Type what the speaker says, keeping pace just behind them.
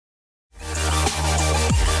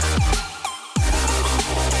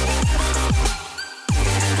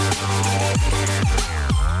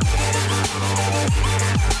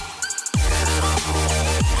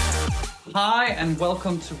and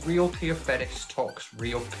welcome to RealClearFetish Talks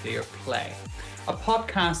RealClearPlay, a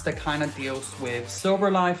podcast that kind of deals with sober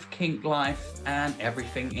life, kink life, and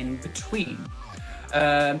everything in between.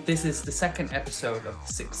 This is the second episode of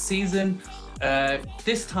the 6th season.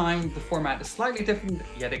 This time the format is slightly different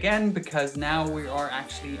yet again because now we are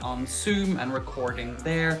actually on Zoom and recording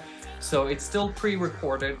there. So it's still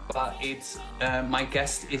pre-recorded, but it's my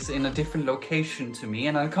guest is in a different location to me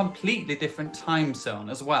and a completely different time zone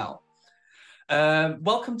as well.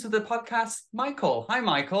 Welcome to the podcast, Micheal. Hi,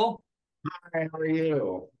 Micheal. Hi, how are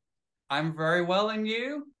you? I'm very well, and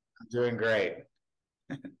you? I'm doing great.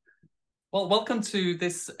 Well, welcome to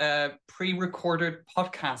this pre-recorded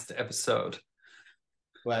podcast episode.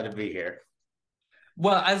 Glad to be here.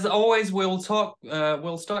 Well, as always, we'll start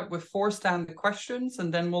with 4 standard questions,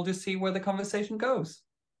 and then we'll just see where the conversation goes.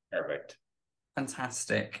 Perfect.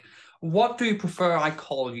 Fantastic. What do you prefer I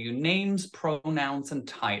call you? Names, pronouns, and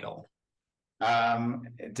title?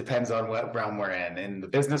 It depends on what realm we're in. In the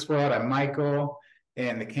business world, I'm Micheal.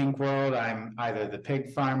 In the kink world, I'm either the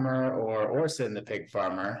pig farmer or Orson the Pig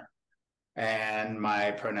Farmer. And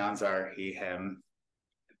my pronouns are he, him.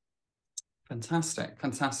 Fantastic,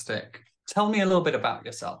 fantastic. Tell me a little bit about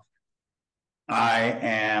yourself. I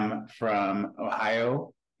am from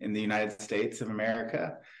Ohio in the United States of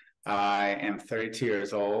America. I am 32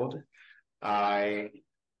 years old.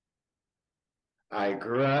 I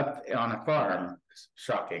grew up on a farm.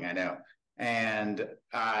 Shocking, I know. And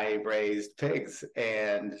I raised pigs,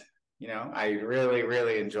 and I really,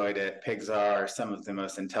 really enjoyed it. Pigs are some of the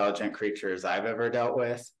most intelligent creatures I've ever dealt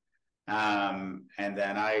with. And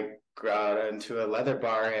then I got into a leather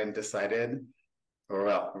bar and decided,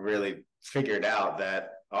 really figured out that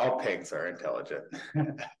all pigs are intelligent.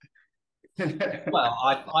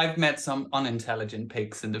 Well, I've met some unintelligent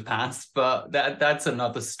pigs in the past, but that's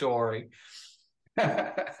another story.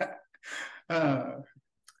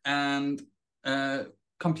 And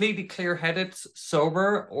completely clear-headed,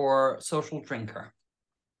 sober, or social drinker?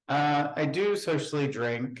 I do socially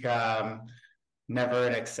drink, never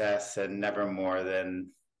in excess and never more than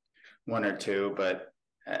 1 or 2, but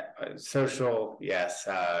social, yes.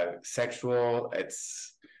 Sexual,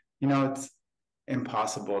 it's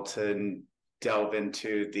impossible to delve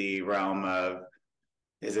into the realm of,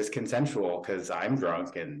 is this consensual? Because I'm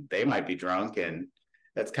drunk and they might be drunk, and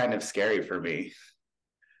that's kind of scary for me.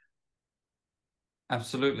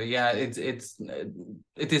 Absolutely, yeah. This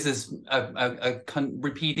is a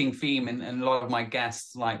repeating theme in a lot of my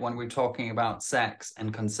guests. Like when we're talking about sex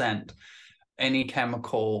and consent, any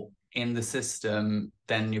chemical in the system,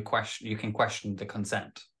 then you can question the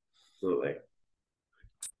consent. Absolutely.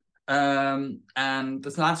 And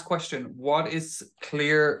this last question: what is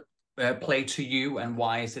clear play to you, and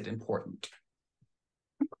why is it important?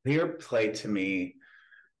 Clear play to me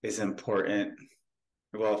is important.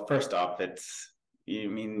 Well, first off,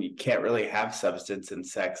 you can't really have substance in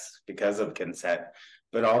sex because of consent,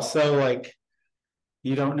 but also, like,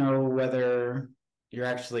 you don't know whether you're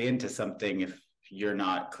actually into something if you're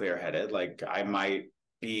not clear-headed. Like, I might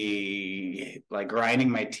be like grinding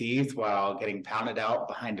my teeth while getting pounded out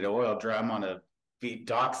behind an oil drum on a beat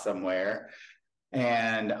dock somewhere,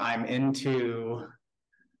 and I'm into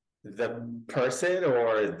the person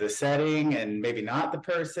or the setting and maybe not the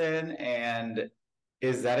person. And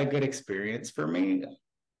is that a good experience for me?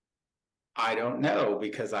 I don't know,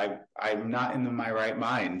 because I'm not in my right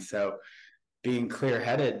mind. So being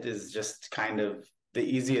clear-headed is just kind of the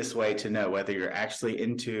easiest way to know whether you're actually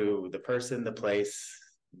into the person, the place,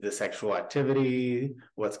 the sexual activity,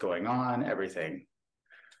 what's going on, everything.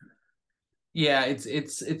 Yeah,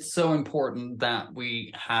 it's so important that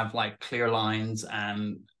we have like clear lines,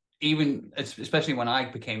 and even especially when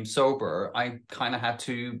I became sober, I kind of had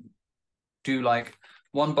to do like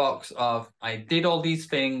one box of I did all these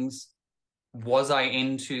things, was I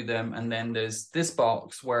into them? And then there's this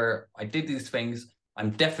box where I did these things,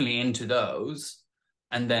 I'm definitely into those,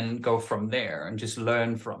 and then go from there and just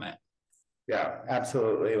learn from it. Yeah,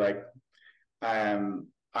 absolutely. Like,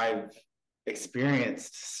 I've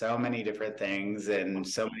experienced so many different things and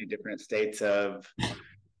so many different states of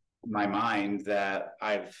my mind that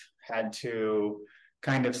I've had to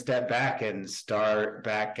kind of step back and start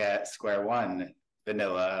back at square one,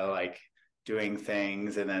 vanilla, like doing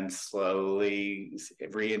things, and then slowly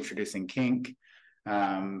reintroducing kink,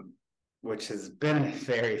 which has been a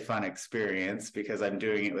very fun experience because I'm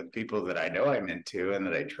doing it with people that I know I'm into and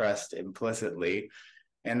that I trust implicitly.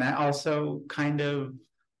 And that also kind of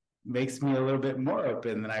makes me a little bit more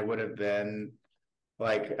open than I would have been.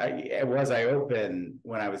 Like, I open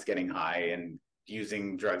when I was getting high and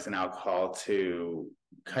using drugs and alcohol to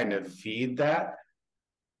kind of feed that.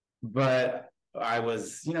 But I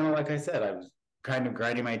was, like I said, I was kind of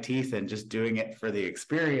grinding my teeth and just doing it for the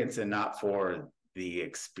experience and not for the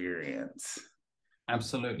experience.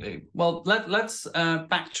 Absolutely. Well, let's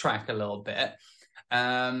backtrack a little bit.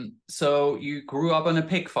 So you grew up on a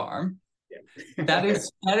pig farm. Yeah. That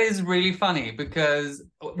is really funny because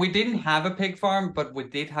we didn't have a pig farm, but we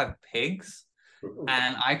did have pigs,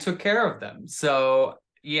 and I took care of them. So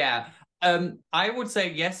yeah, I would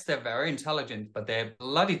say yes, they're very intelligent, but they're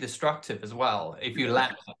bloody destructive as well if you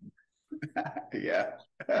let Yeah.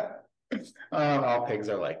 All pigs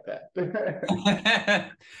are like them.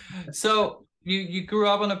 So you grew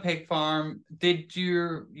up on a pig farm. Did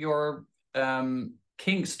your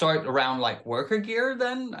kink start around like worker gear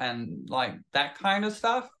then and like that kind of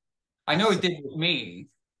stuff? I know it that. did with me.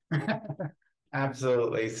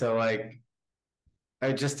 Absolutely. So like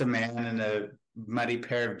I just a man in a muddy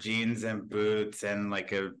pair of jeans and boots and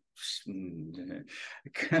like a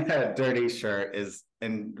kind of dirty shirt is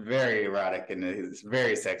and very erotic and is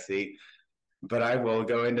very sexy. But I will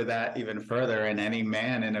go into that even further. And any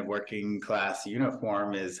man in a working class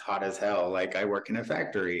uniform is hot as hell. Like I work in a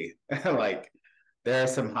factory. Like there are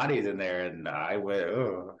some hotties in there, and I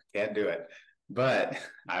would can't do it, but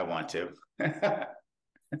I want to.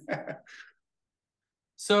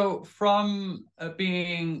 So from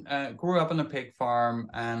being grew up on a pig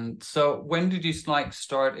farm, and so when did you like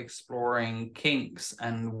start exploring kinks,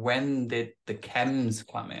 and when did the chems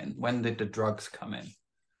come in? When did the drugs come in?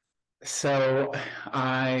 So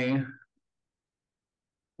I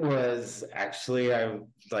was actually I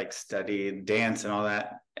like studied dance and all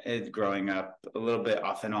that growing up a little bit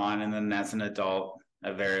off and on, and then as an adult,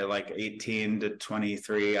 a very like 18 to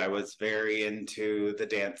 23, I was very into the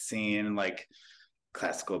dance scene, like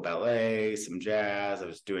classical ballet, some jazz. I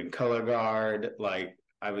was doing color guard, like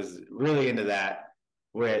I was really into that,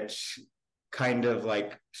 which kind of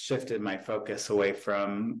like shifted my focus away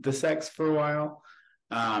from the sex for a while.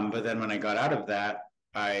 But then when I got out of that,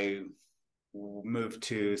 I moved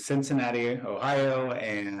to Cincinnati, Ohio,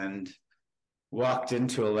 and walked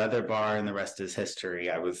into a leather bar, and the rest is history.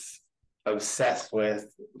 I was obsessed with,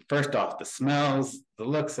 first off, the smells, the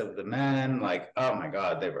looks of the men. Like, oh my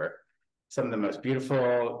God, they were some of the most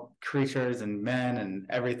beautiful creatures and men and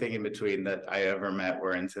everything in between that I ever met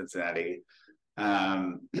were in Cincinnati.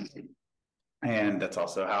 Um, and that's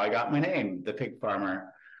also how I got my name, the Pig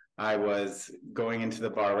Farmer. I was going into the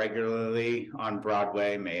bar regularly on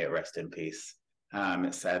Broadway. May it rest in peace.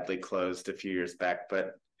 It sadly closed a few years back,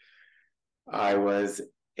 but I was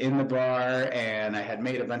in the bar and I had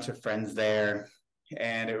made a bunch of friends there,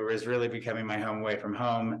 and it was really becoming my home away from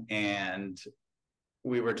home. And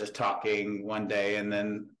we were just talking one day, and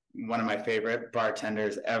then one of my favorite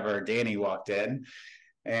bartenders ever, Danny, walked in.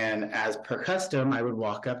 And as per custom, I would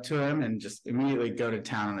walk up to him and just immediately go to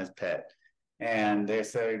town on his pit. And they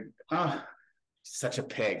said, "Oh, such a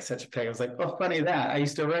pig, such a pig." I was like, "Oh, funny that. I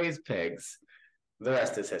used to raise pigs." The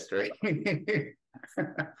rest is history.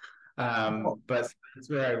 But that's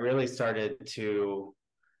where I really started to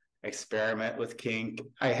experiment with kink.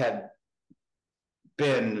 I had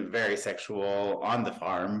been very sexual on the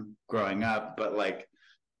farm growing up, but like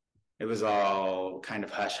it was all kind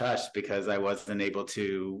of hush hush because I wasn't able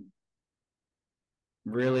to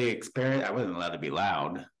really experience. I wasn't allowed to be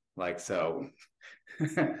loud, like so.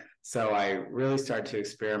 So I really started to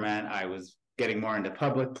experiment. I was getting more into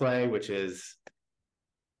public play, which is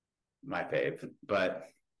my fave, but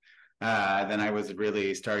then I was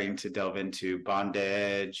really starting to delve into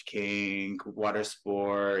bondage, kink, water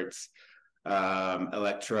sports,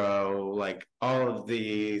 electro, like all of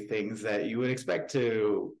the things that you would expect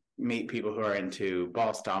to meet people who are into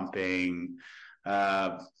ball stomping,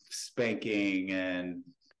 spanking, and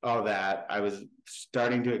all that. I was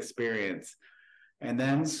starting to experience. And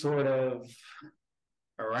then, sort of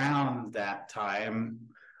around that time,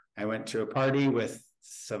 I went to a party with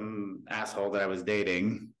some asshole that I was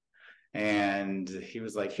dating, and he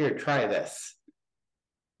was like, "Here, try this."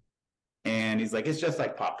 And he's like, "It's just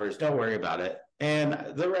like poppers, don't worry about it."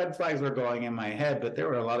 And the red flags were going in my head, but there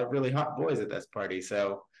were a lot of really hot boys at this party,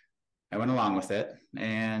 so I went along with it.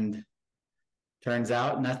 And turns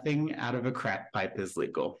out nothing out of a crack pipe is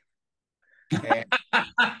legal. And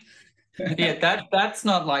Yeah, that's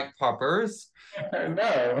not like poppers.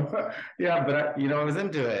 no, yeah, but I was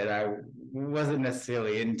into it. I wasn't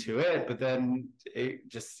necessarily into it, but then it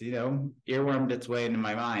just, earwormed its way into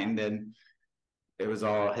my mind, and it was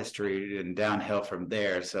all history and downhill from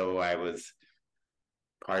there. So I was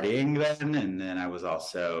partying then, and then I was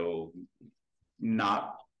also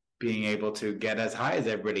not being able to get as high as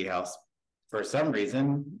everybody else for some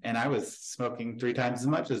reason, and I was smoking 3 times as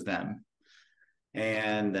much as them.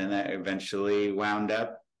 And then I eventually wound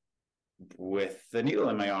up with the needle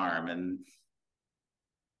in my arm and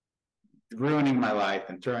ruining my life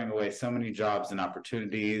and throwing away so many jobs and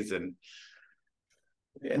opportunities, and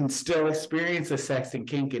still experience the sex and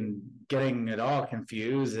kink and getting it all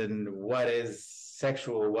confused and what is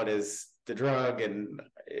sexual, what is the drug, and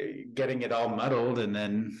getting it all muddled. And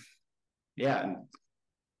then, yeah,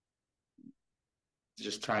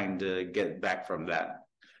 just trying to get back from that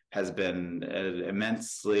has been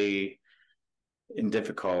immensely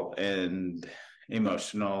difficult and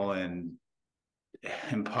emotional and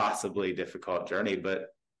impossibly difficult journey. But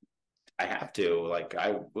I have to, like,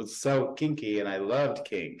 I was so kinky and I loved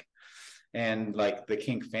kink, and like the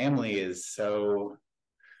kink family is so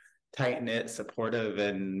tight knit, supportive,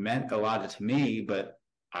 and meant a lot to me, but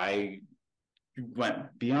I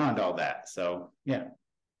went beyond all that. So yeah.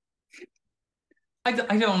 I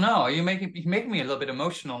don't know. You making me a little bit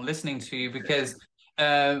emotional listening to you because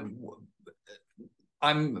uh,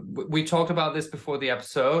 we talked about this before the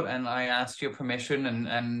episode, and I asked your permission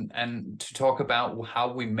and to talk about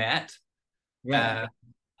how we met. Yeah.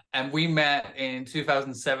 And we met in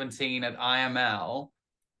 2017 at IML.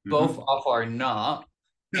 Both Mm-hmm. of our not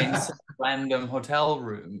in some random hotel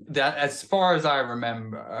room. That, as far as I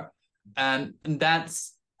remember, and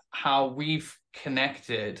that's how we've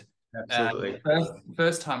connected. Absolutely.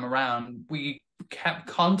 First time around, we kept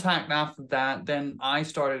contact after that. Then I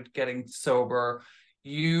started getting sober.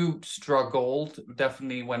 You struggled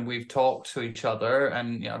definitely when we've talked to each other,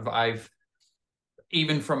 and I've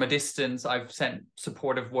even from a distance, I've sent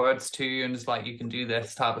supportive words to you, and it's like you can do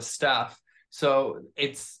this type of stuff. So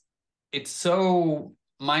it's so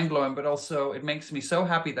mind blowing, but also it makes me so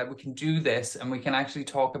happy that we can do this and we can actually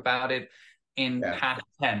talk about it in Yeah. past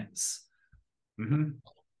tense. Mm-hmm.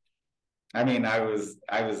 I mean, I was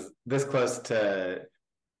this close to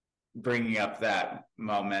bringing up that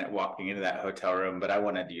moment walking into that hotel room, but I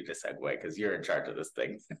wanted you to segue because you're in charge of this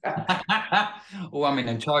thing. Well, I'm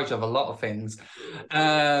in charge of a lot of things.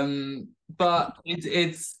 But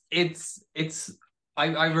it's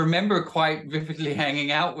I remember quite vividly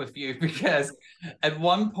hanging out with you because at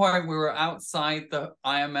one point we were outside the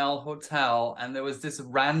IML hotel and there was this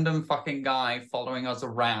random fucking guy following us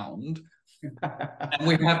around. And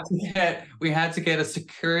we had to get a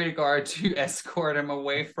security guard to escort him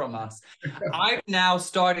away from us. I've now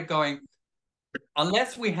started going,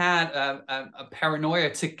 unless we had a paranoia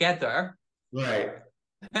together. Right.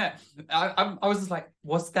 I was just like,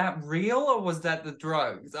 was that real or was that the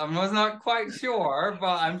drugs? I was not quite sure,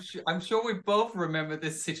 but I'm sure we both remember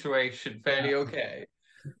this situation fairly okay.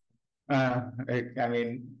 I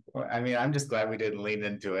mean, I'm just glad we didn't lean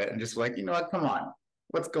into it and just like, you know what, come on,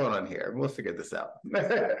 what's going on here? We'll figure this out.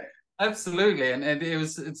 Absolutely, and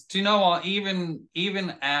do you know what?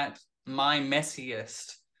 Even at my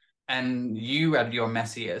messiest, and you at your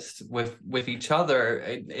messiest with each other,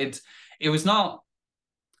 it was not.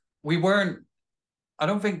 We weren't. I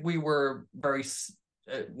don't think we were very.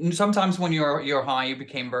 Sometimes when you're high, you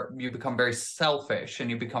become very selfish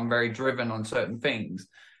and you become very driven on certain things.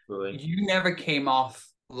 Really? You never came off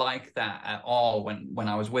like that at all when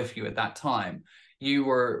I was with you at that time. You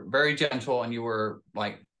were very gentle and you were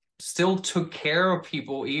like still took care of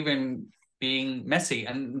people, even being messy,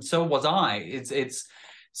 and so was I. It's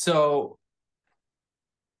so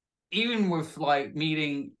even with like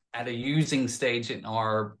meeting at a using stage in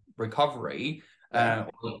our recovery, Yeah.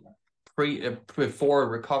 before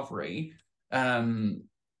recovery, um,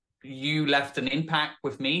 you left an impact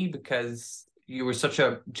with me because you were such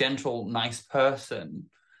a gentle, nice person,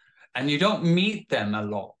 and you don't meet them a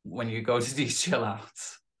lot when you go to these chill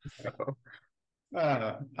outs.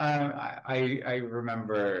 I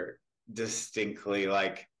remember distinctly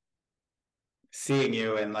like seeing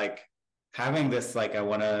you and like having this like I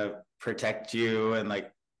want to protect you, and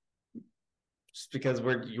like just because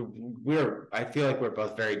we're I feel like we're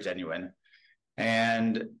both very genuine,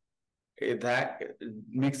 and that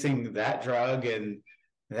mixing that drug and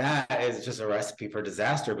that is just a recipe for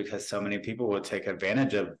disaster because so many people will take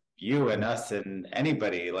advantage of you and us and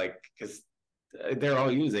anybody, like because they're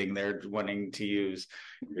wanting to use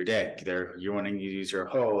your dick, you're wanting to use your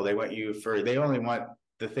hole, they only want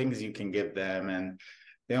the things you can give them, and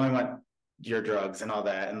they only want your drugs and all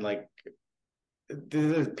that, and like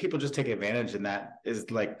people just take advantage, and that is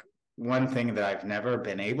like one thing that I've never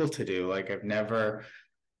been able to do. Like I've never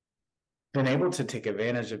been able to take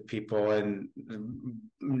advantage of people, and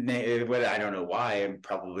I don't know why. And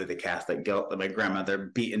probably the Catholic guilt that my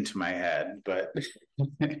grandmother beat into my head, but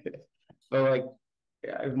but like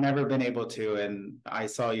I've never been able to. And I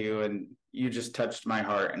saw you, and you just touched my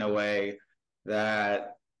heart in a way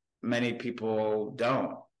that many people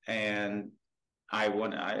don't. And I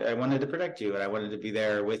wanted to protect you, and I wanted to be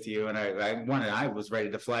there with you, and I was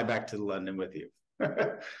ready to fly back to London with you.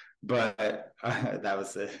 But that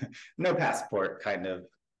was no passport kind of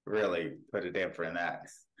really put a damper in that.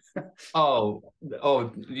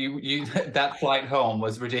 You that flight home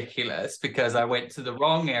was ridiculous because I went to the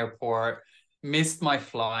wrong airport, missed my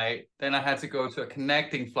flight, then I had to go to a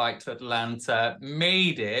connecting flight to Atlanta,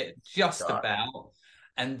 made it just God. about,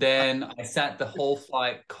 and then I sat the whole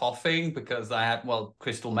flight coughing because I had, well,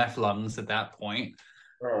 crystal meth lungs at that point.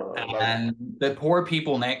 And the poor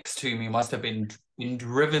people next to me must have been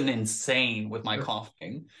driven insane with my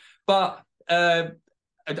coughing. But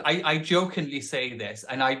I jokingly say this,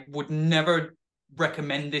 and I would never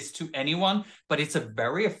recommend this to anyone, but it's a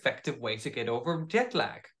very effective way to get over jet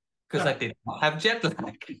lag because I did not have jet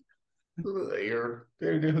lag.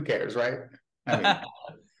 Who cares, right? I mean,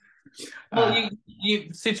 well,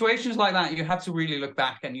 you situations like that, you have to really look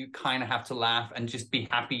back and you kind of have to laugh and just be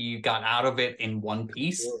happy you got out of it in one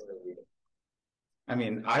piece. I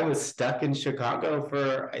mean, I was stuck in Chicago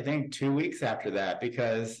for I think 2 weeks after that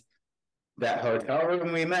because that hotel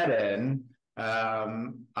room we met in,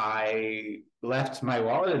 I left my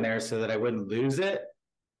wallet in there so that I wouldn't lose it.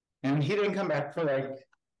 And he didn't come back for like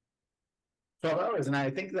 12 hours. And I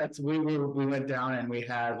think we went down and we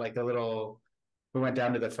had like we went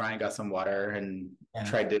down to the fry and got some water and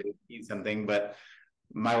tried to eat something, but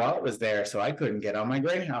my wallet was there, so I couldn't get on my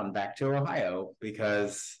Greyhound back to Ohio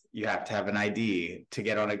because you have to have an ID to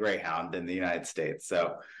get on a Greyhound in the United States.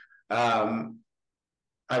 So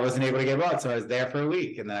I wasn't able to get out. So I was there for a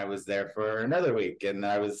week, and then I was there for another week, and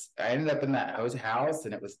I ended up in that house,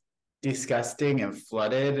 and it was disgusting and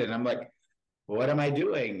flooded. And I'm like, what am I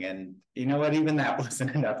doing? And you know what? Even that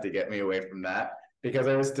wasn't enough to get me away from that because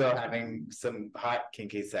I was still having some hot,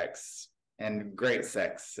 kinky sex and great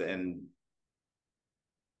sex, and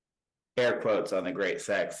air quotes on the great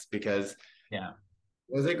sex because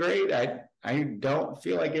was it great? I don't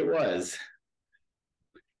feel like it was.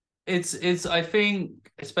 It's I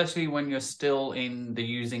think especially when you're still in the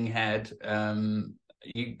using head,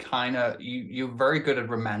 you're very good at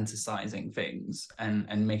romanticizing things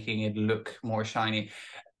and making it look more shiny.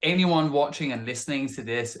 Anyone watching and listening to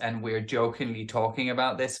this, and we're jokingly talking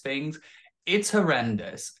about these things, it's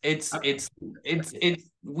horrendous. It's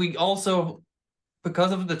we also,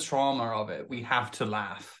 because of the trauma of it, we have to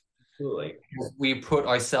laugh. Absolutely. We put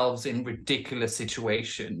ourselves in ridiculous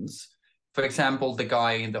situations. For example, the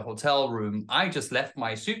guy in the hotel room, I just left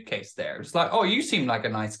my suitcase there. It's like, oh, you seem like a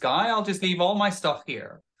nice guy. I'll just leave all my stuff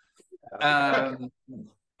here. And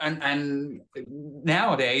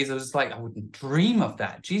nowadays, I was like, I wouldn't dream of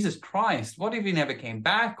that. Jesus Christ, what if he never came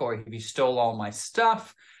back, or if he stole all my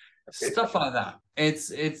stuff? Stuff like that.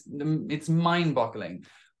 It's mind-boggling.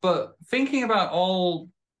 But thinking about all,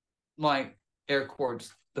 like, air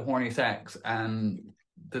quotes, the horny sex and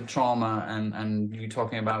the trauma and you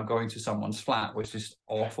talking about going to someone's flat, which is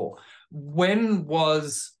awful. I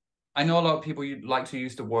know a lot of people like to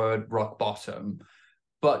use the word rock bottom,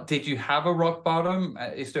 but did you have a rock bottom?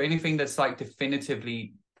 Is there anything that's like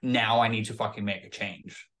definitively, now I need to fucking make a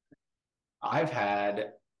change? I've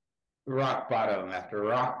had rock bottom after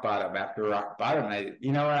rock bottom after rock bottom. I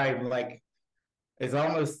like, it's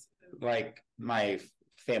almost like my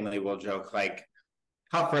family will joke, like,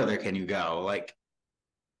 how further can you go? Like,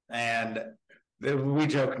 and we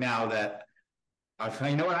joke now that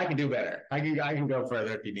you know what, I can do better. I can go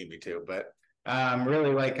further if you need me to. But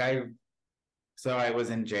really, like, I was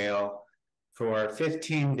in jail for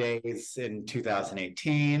 15 days in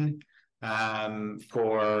 2018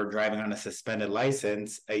 for driving on a suspended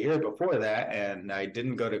license a year before that, and I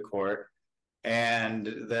didn't go to court.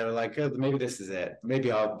 And they were like, oh, maybe this is it.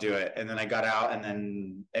 Maybe I'll do it. And then I got out and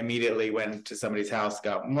then immediately went to somebody's house,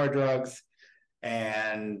 got more drugs.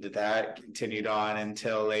 And that continued on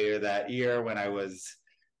until later that year when I was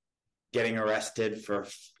getting arrested for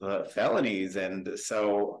felonies. And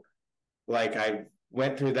so, like, I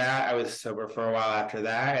went through that. I was sober for a while after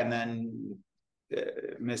that. And then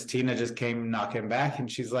Miss Tina just came knocking back,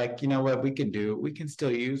 and she's like, you know what, we can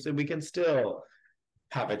still use it. We can still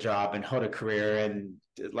have a job and hold a career. And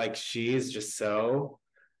like, she's so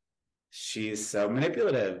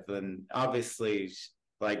manipulative, and obviously,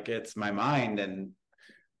 like, it's my mind. And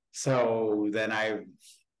so then I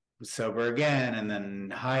was sober again, and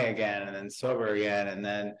then high again, and then sober again,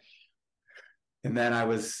 and then I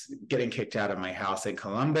was getting kicked out of my house in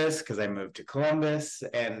Columbus because I moved to Columbus.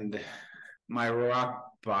 And my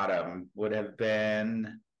rock bottom would have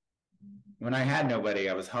been when I had nobody.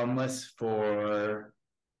 I was homeless for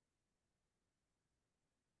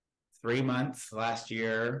 3 months last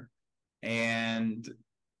year. And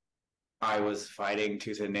I was fighting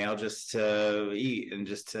tooth and nail just to eat and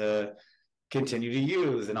just to continue to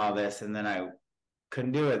use and all this. And then I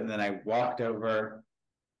couldn't do it. And then I walked over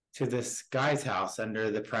to this guy's house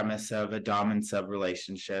under the premise of a dom and sub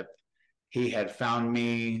relationship. He had found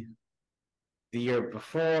me the year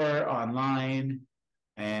before online,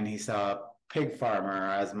 and he saw Pig Farmer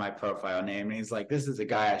as my profile name. And he's like, this is a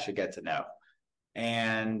guy I should get to know.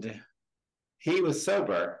 And he was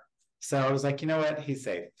sober. So I was like, you know what? He's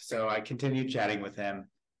safe. So I continued chatting with him.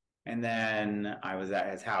 And then I was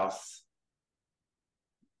at his house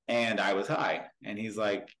and I was high. And he's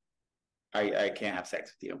like, I can't have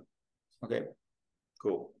sex with you. Okay,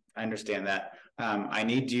 cool. I understand that. I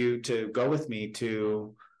need you to go with me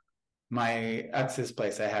to my ex's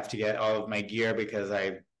place. I have to get all of my gear because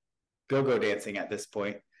I go dancing at this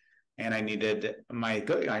point, and I needed my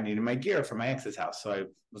gear for my ex's house. So I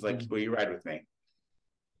was like, will you ride with me?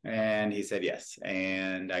 And he said yes.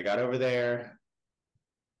 And I got over there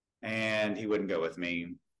and he wouldn't go with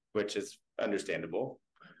me, which is understandable.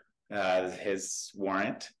 His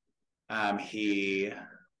warrant. He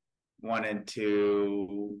wanted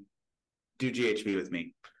to do GHB with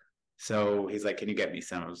me. So he's like, can you get me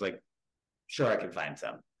some? I was like, sure, I can find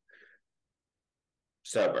some.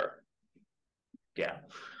 Sober. Yeah.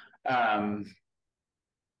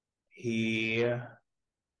 He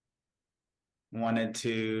wanted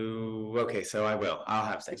to, okay, so I'll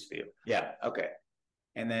have sex with you. Yeah, okay.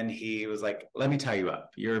 And then he was like, let me tie you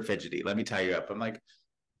up. You're fidgety. Let me tie you up. I'm like,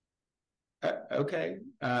 okay.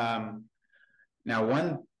 Now,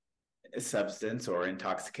 one substance or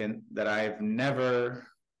intoxicant that I've never,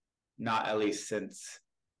 not at least since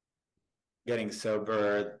getting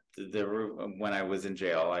sober, when I was in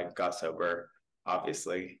jail, I got sober,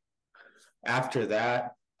 obviously. After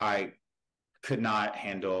that, I could not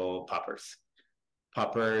handle poppers.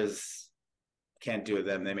 Poppers, can't do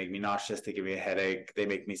them. They make me nauseous. They give me a headache. They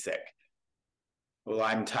make me sick. Well,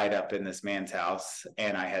 I'm tied up in this man's house,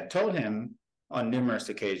 and I had told him on numerous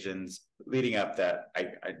occasions leading up that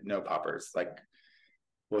I no poppers. Like,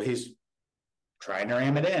 well, he's trying to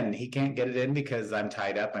ram it in. He can't get it in because I'm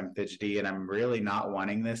tied up. I'm fidgety, and I'm really not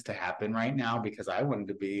wanting this to happen right now because I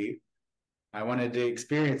wanted to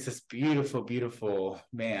experience this beautiful, beautiful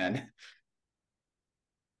man.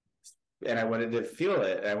 And I wanted to feel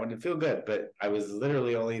it. I wanted to feel good, but I was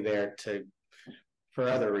literally only there for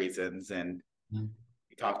other reasons. And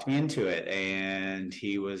he talked me into it, and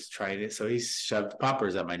he was trying to, so he shoved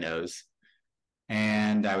poppers up my nose,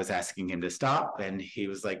 and I was asking him to stop, and he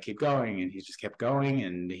was like, keep going. And he just kept going,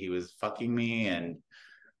 and he was fucking me. And,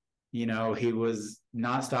 he was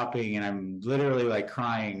not stopping, and I'm literally like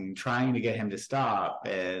crying, trying to get him to stop,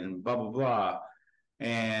 and blah, blah, blah.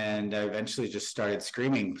 And I eventually just started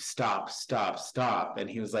screaming, stop, stop, stop. And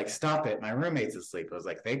he was like, stop it. My roommate's asleep. I was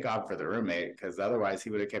like, thank God for the roommate, because otherwise he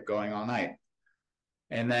would have kept going all night.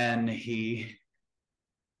 And then he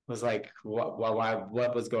was like, what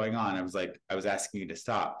was going on? I was like, I was asking you to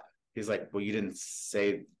stop. He's like, well, you didn't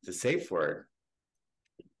say the safe word.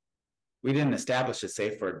 We didn't establish a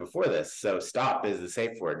safe word before this. So stop is the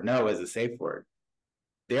safe word. No is a safe word.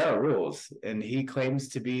 There are rules, and he claims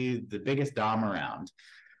to be the biggest dom around.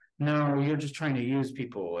 No, you're just trying to use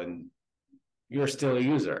people, and you're still a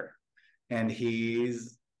user. And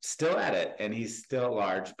he's still at it, and he's still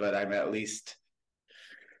large, but I'm at least,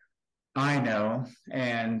 I know,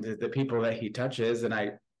 and the people that he touches, and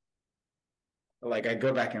I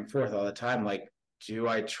go back and forth all the time, like, do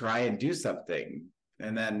I try and do something?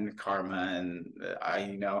 And then karma, and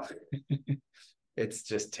it's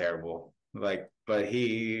just terrible. But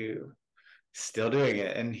he still doing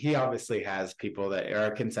it, and he obviously has people that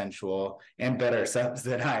are consensual and better subs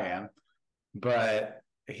than I am, but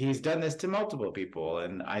he's done this to multiple people,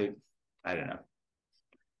 and I don't know.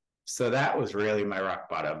 So that was really my rock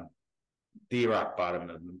bottom, the rock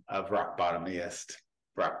bottom of rock bottomiest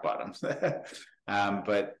rock bottoms.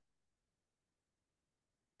 But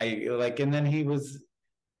and then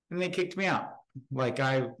they kicked me out.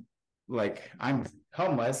 I'm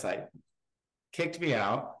homeless. Kicked me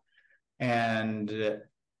out and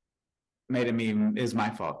made it mean is my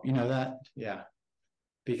fault. You know that? Yeah.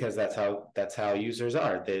 Because that's how users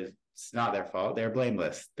are. It's not their fault. They're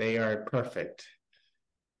blameless. They are perfect.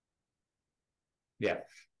 Yeah.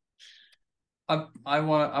 I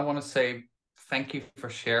want to say thank you for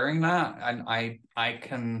sharing that, and I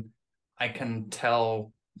can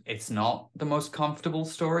tell it's not the most comfortable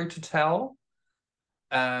story to tell.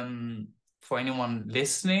 For anyone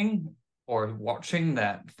listening or watching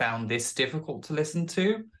that found this difficult to listen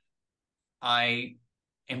to, I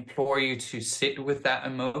implore you to sit with that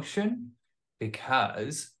emotion,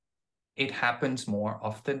 because it happens more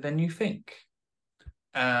often than you think.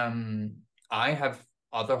 I have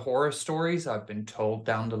other horror stories I've been told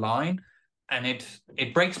down the line, and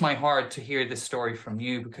it breaks my heart to hear this story from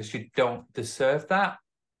you because you don't deserve that.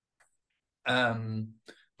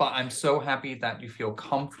 But I'm so happy that you feel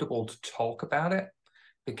comfortable to talk about it,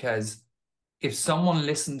 because if someone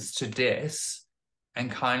listens to this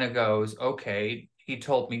and kind of goes, okay, he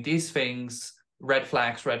told me these things, red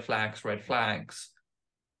flags, red flags, red flags,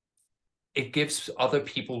 it gives other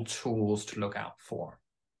people tools to look out for.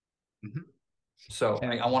 Mhm. So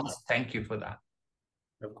And I want to thank you for that.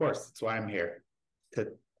 of course, that's why I'm here,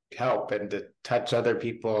 to help and to touch other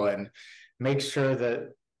people and make sure that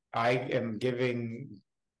I am giving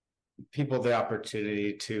people the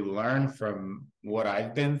opportunity to learn from what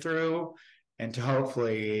I've been through and to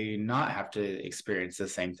hopefully not have to experience the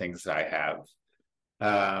same things that I have.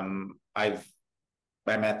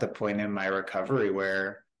 I'm at the point in my recovery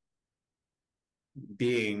where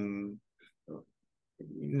being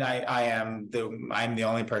I'm the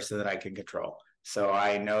only person that I can control. So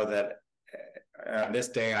I know that this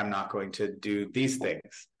day I'm not going to do these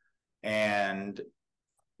things.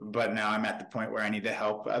 But now I'm at the point where I need to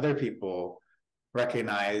help other people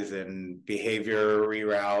recognize and behavior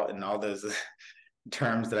reroute and all those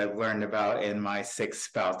terms that I've learned about in my 6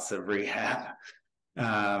 spouts of rehab.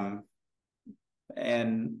 And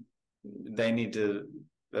they need to,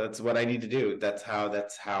 that's what I need to do. That's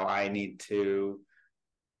how I need to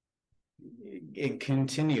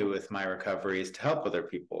continue with my recovery, is to help other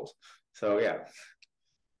people. So yeah.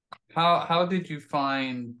 How did you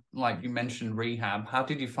find, like you mentioned rehab, how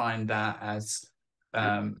did you find that as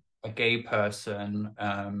a gay person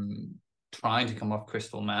trying to come off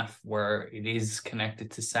crystal meth where it is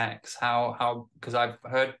connected to sex? How because I've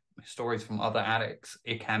heard stories from other addicts,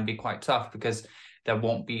 it can be quite tough because there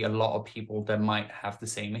won't be a lot of people that might have the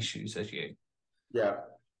same issues as you. Yeah.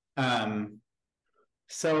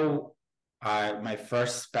 So my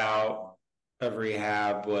first spout of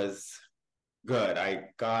rehab was good. I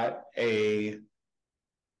got a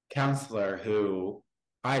counselor who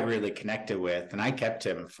I really connected with, and I kept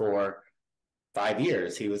him for 5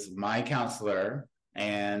 years. He was my counselor,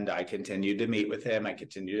 and I continued to meet with him. I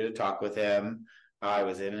continued to talk with him. I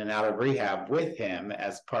was in and out of rehab with him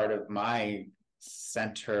as part of my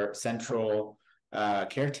central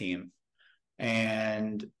care team.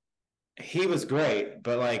 And he was great,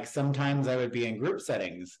 but like sometimes I would be in group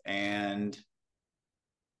settings and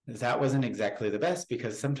that wasn't exactly the best,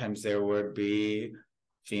 because sometimes there would be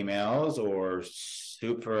females or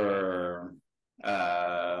super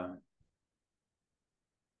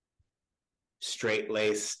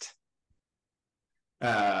straight-laced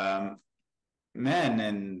men,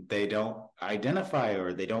 and they don't identify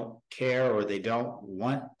or they don't care or they don't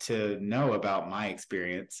want to know about my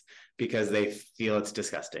experience because they feel it's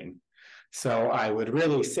disgusting. So I would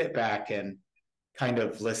really sit back and kind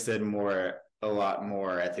of listen a lot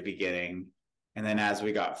more at the beginning. And then as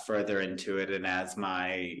we got further into it, and as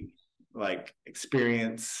my like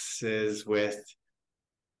experiences with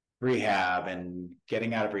rehab and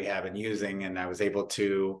getting out of rehab and using, and I was able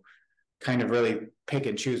to kind of really pick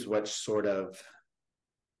and choose what sort of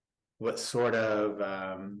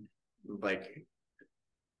like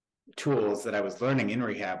tools that I was learning in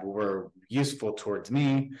rehab were useful towards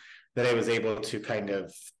me, that I was able to kind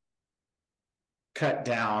of cut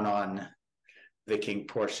down on the kink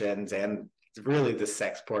portions and really the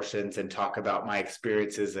sex portions and talk about my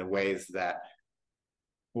experiences in ways that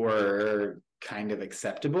were kind of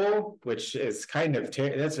acceptable, which is kind of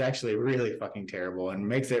that's actually really fucking terrible and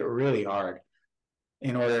makes it really hard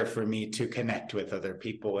in order for me to connect with other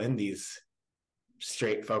people in these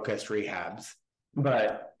straight focused rehabs.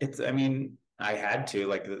 But I mean, I had to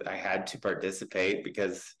participate,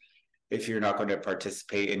 because if you're not going to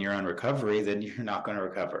participate in your own recovery, then you're not going to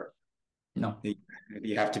recover. No.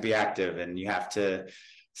 You have to be active, and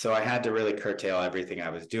so I had to really curtail everything I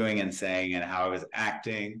was doing and saying and how I was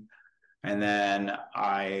acting. And then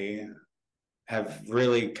I have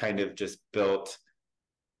really kind of just built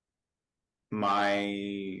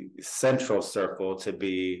my central circle to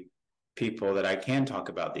be people that I can talk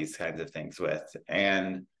about these kinds of things with.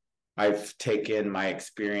 And I've taken my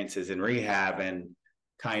experiences in rehab and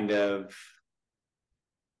kind of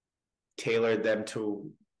tailored them to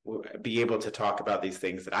be able to talk about these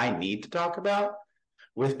things that I need to talk about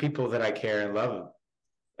with people that I care and love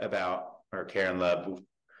about, or care and love,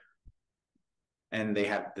 and they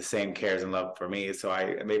have the same cares and love for me. So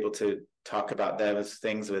I am able to talk about those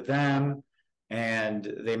things with them,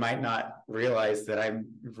 and they might not realize that I'm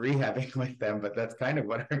rehabbing with them, but that's kind of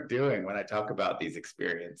what I'm doing when I talk about these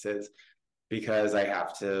experiences. because I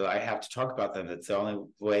have to talk about them. It's the only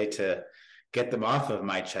way to get them off of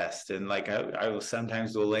my chest. And like I will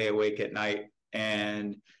sometimes will lay awake at night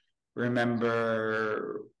and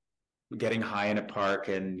remember getting high in a park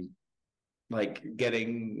and like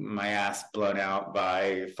getting my ass blown out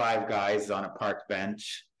by five guys on a park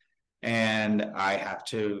bench, and I have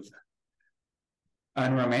to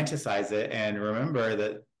unromanticize it and remember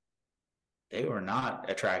that they were not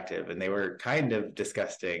attractive and they were kind of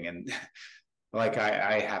disgusting. And like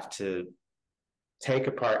I have to take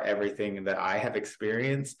apart everything that I have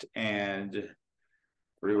experienced and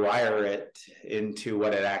rewire it into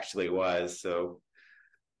what it actually was, so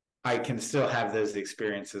I can still have those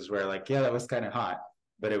experiences where like, yeah, that was kind of hot,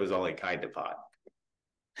 but it was only kind of hot.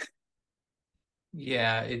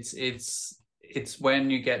 Yeah, it's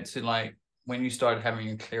when you get to like when you start having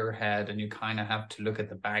a clear head and you kind of have to look at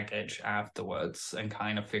the baggage afterwards and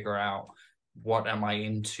kind of figure out what am I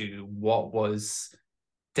into, what was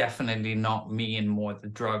definitely not me and more the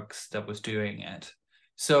drugs that was doing it.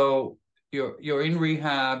 So you're in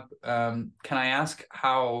rehab. Can I ask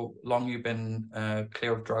how long you've been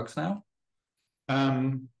clear of drugs now?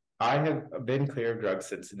 Um, I have been clear of drugs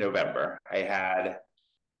since November. I had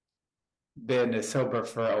been sober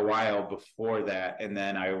for a while before that, and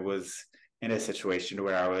then I was in a situation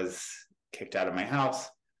where I was kicked out of my house.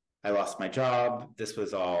 I lost my job. This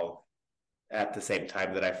was all at the same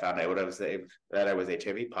time that I found out that I was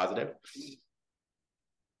HIV positive.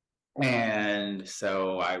 And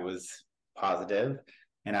so I was positive,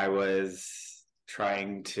 and I was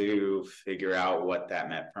trying to figure out what that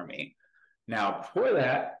meant for me. Now, before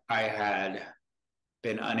that, I had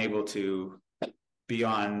been unable to be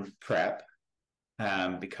on PrEP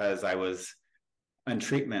because I was on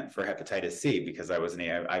treatment for hepatitis C because I was an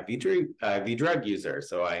IV drug user.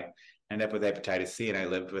 So I ended up with hepatitis C, and I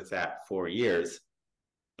lived with that for years.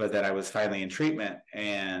 But then I was finally in treatment,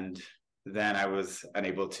 and then I was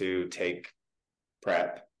unable to take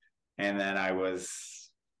PrEP. And then I was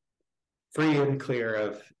free and clear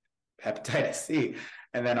of hepatitis C.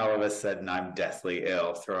 And then all of a sudden, I'm deathly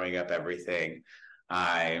ill, throwing up everything.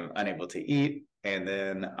 I'm unable to eat. And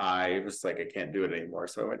then I was like, I can't do it anymore.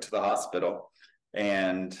 So I went to the hospital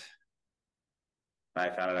and I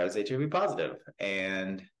found out I was HIV positive.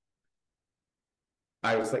 And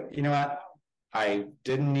I was like, you know what? I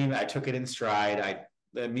took it in stride.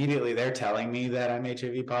 Immediately, they're telling me that I'm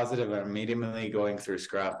HIV positive. I'm immediately going through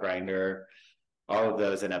Scruff, Grinder, all of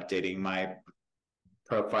those, and updating my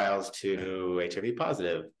profiles to HIV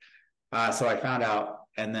positive. So I found out,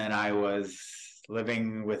 and then I was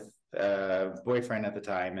living with a boyfriend at the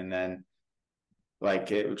time, and then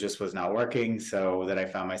like it just was not working. So then I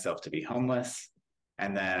found myself to be homeless.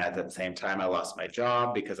 And then at the same time, I lost my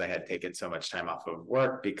job because I had taken so much time off of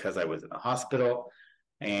work because I was in the hospital.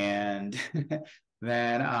 And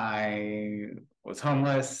then I was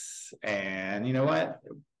homeless. And you know what?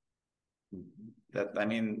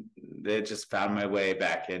 They just found my way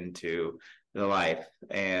back into the life.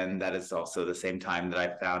 And that is also the same time that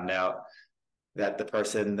I found out that the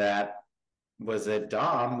person that was a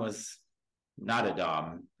Dom was not a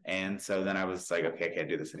Dom. And so then I was like, okay, I can't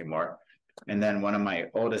do this anymore. And then one of my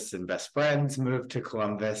oldest and best friends moved to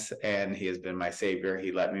Columbus, and he has been my savior.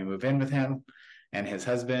 He let me move in with him and his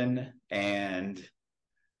husband. And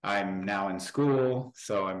I'm now in school.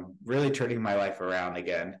 So I'm really turning my life around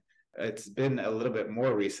again. It's been a little bit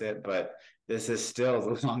more recent, but this is still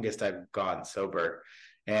the longest I've gone sober.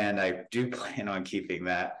 And I do plan on keeping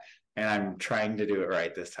that. And I'm trying to do it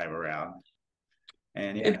right this time around.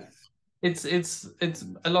 And yeah. It's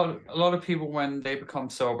a lot of people when they become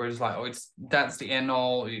sober is like, oh, that's the end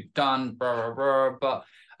all, you're done, blah, blah, blah. But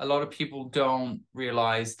a lot of people don't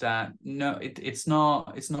realize that no, it's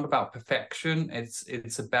not about perfection.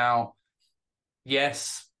 It's about,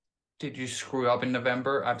 yes, did you screw up in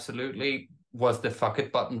November? Absolutely. Was the fuck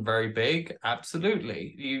it button very big?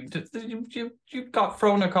 Absolutely. You got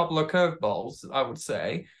thrown a couple of curveballs, I would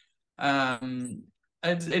say. Um,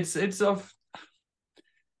 it's of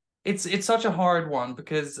it's such a hard one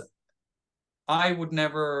because I would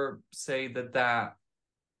never say that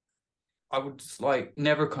I would like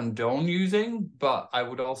never condone using, but I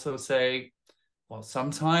would also say, well,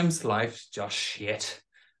 sometimes life's just shit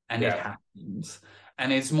and it Yeah. happens.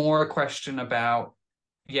 And it's more a question about,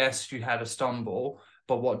 yes, you had a stumble,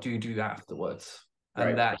 but what do you do afterwards? And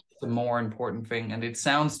Right. that's the more important thing. And it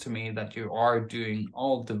sounds to me that you are doing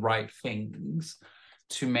all the right things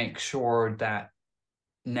to make sure that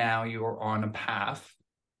now you're on a path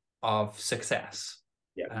of success.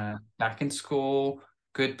 Yeah. Back in school,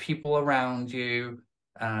 good people around you,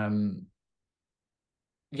 um,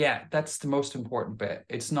 Yeah, that's the most important bit.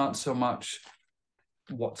 It's not so much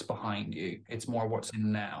what's behind you, it's more what's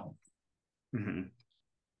in now.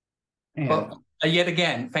 Mm-hmm. But And yet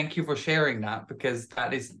again, thank you for sharing that, because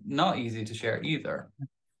that is not easy to share either.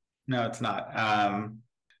 no, it's not.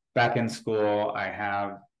 Back in school, I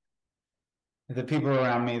have the people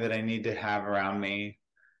around me that I need to have around me.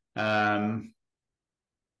 Um,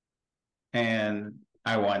 and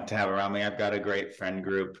I want to have around me. I've got a great friend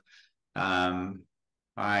group. I'm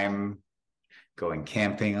going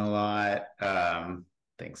camping a lot.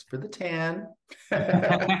 Thanks for the tan.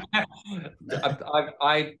 I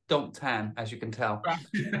don't tan, as you can tell.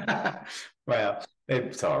 Well,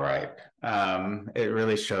 it's all right. It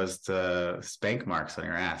really shows the spank marks on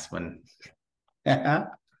your ass when.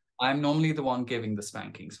 I'm normally the one giving the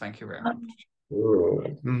spankings. Thank you very much. Ooh.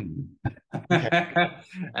 Mm. Okay.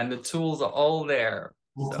 And the tools are all there.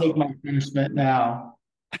 I'll take So my punishment now.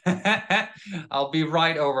 I'll be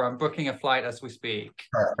right over. I'm booking a flight as we speak.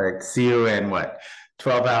 Perfect. See you in what,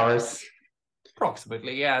 12 hours?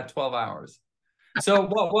 Approximately, yeah, 12 hours. So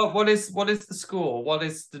what is the school? What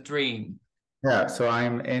is the dream? Yeah, so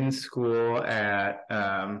I'm in school at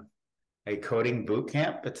a coding boot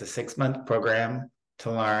camp. It's a 6-month program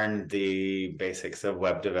to learn the basics of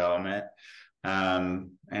web development, and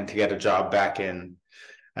to get a job back in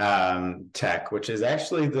tech, which is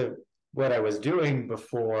actually the what I was doing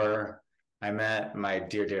before I met my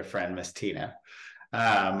dear, dear friend, Miss Tina.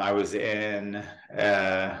 I was in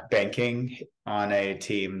banking on a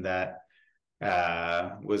team that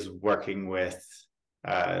was working with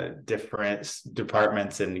different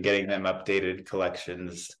departments and getting them updated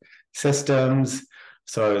collections systems.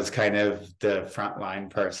 So I was kind of the frontline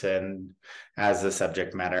person as a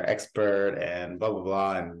subject matter expert and blah, blah,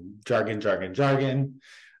 blah, and jargon, jargon, jargon.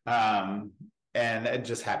 Um, and it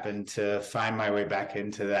just happened to find my way back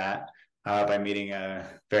into that by meeting a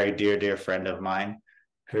very dear, dear friend of mine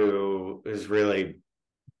who has really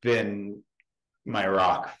been my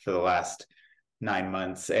rock for the last 9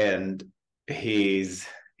 months, and he's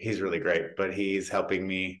really great. But he's helping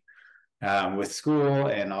me with school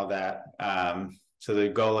and all that. So the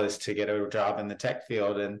goal is to get a job in the tech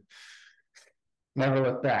field and never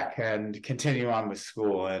look back and continue on with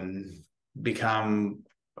school and become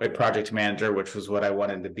a project manager, which was what I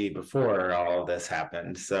wanted to be before all of this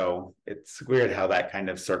happened. So it's weird how that kind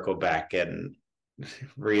of circled back and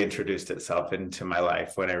reintroduced itself into my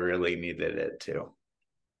life when I really needed it to.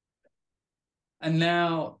 And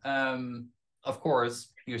now, of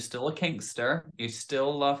course, you're still a kinkster. You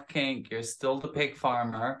still love kink. You're still the pig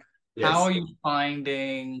farmer. How Yes. are you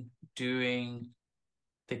finding doing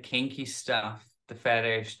the kinky stuff, the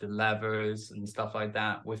fetish, the levers, and stuff like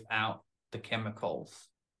that without the chemicals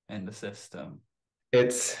in the system?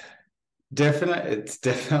 It's it's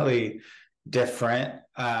definitely different,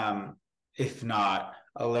 if not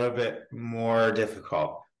a little bit more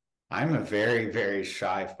difficult. I'm a very, very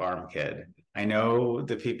shy farm kid. I know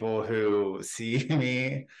the people who see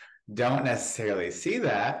me don't necessarily see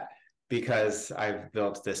that because I've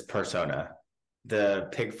built this persona. The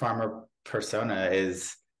pig farmer persona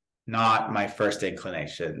is not my first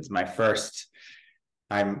inclinations.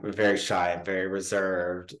 I'm very shy, I'm very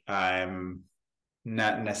reserved. I'm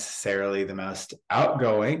not necessarily the most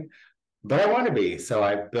outgoing, but I want to be. So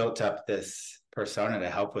I've built up this persona to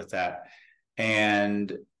help with that.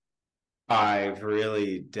 And I've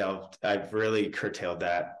really curtailed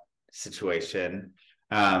that situation.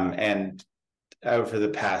 And over the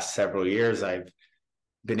past several years, I've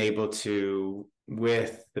been able to,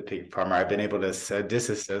 with the pig farmer, I've been able to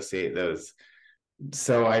disassociate those.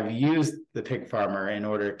 So I've used the pig farmer in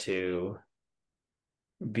order to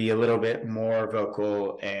be a little bit more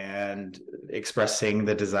vocal and expressing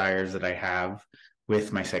the desires that I have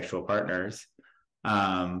with my sexual partners.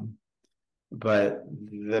 Um, but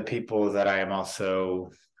the people that I am also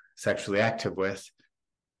sexually active with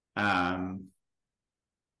um,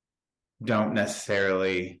 don't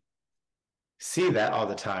necessarily see that all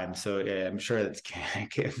the time. So yeah, I'm sure that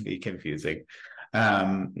can be confusing.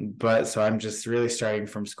 But so I'm just really starting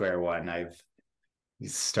from square one. I've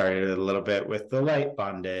started a little bit with the light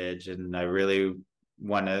bondage, and I really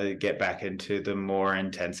want to get back into the more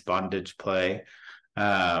intense bondage play.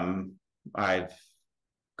 I've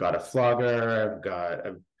got a flogger. I've got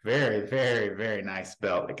a very, very, very nice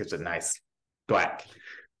belt. It gives a nice black.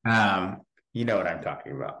 Um, you know what I'm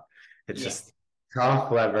talking about. It's Yeah. just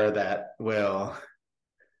soft leather that will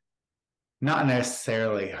not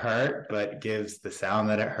necessarily hurt, but gives the sound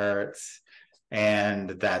that it hurts. And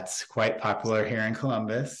that's quite popular here in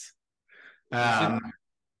Columbus. Is it? Um,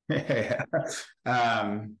 yeah.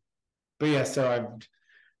 But yeah, so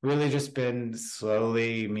really just been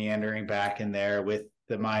slowly meandering back in there with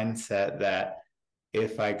the mindset that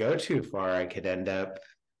if I go too far, I could end up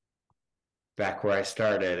back where I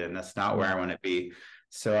started, and that's not where I want to be.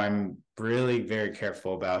 So I'm really very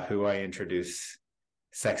careful about who I introduce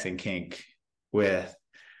sex and kink with,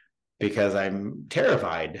 because I'm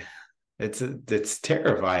terrified. It's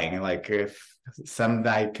terrifying. Like, if some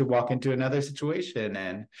I could walk into another situation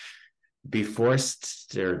and be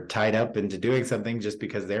forced or tied up into doing something just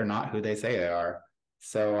because they're not who they say they are.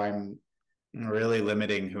 So I'm really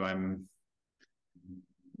limiting who I'm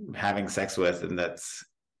having sex with, and that's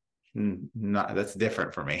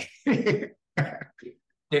different for me.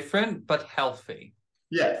 Different but healthy.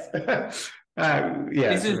 Yes.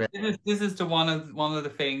 Yes. This is the one of the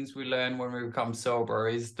things we learn when we become sober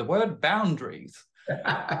is the word boundaries.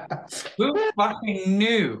 Who fucking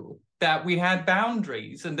knew that we had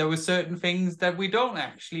boundaries and there were certain things that we don't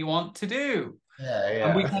actually want to do?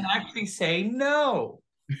 And we can actually say no.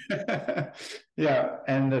 Yeah,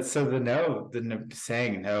 and so the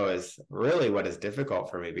saying no is really what is difficult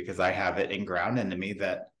for me, because I have it ingrained into me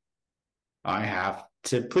that I have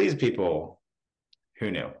to please people.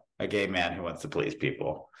 Who knew? A gay man who wants to please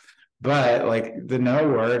people. But like, the no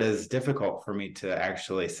word is difficult for me to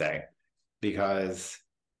actually say, because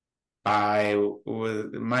my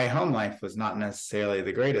home life was not necessarily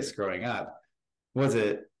the greatest growing up. Was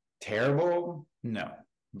it terrible? No.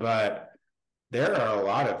 But there are a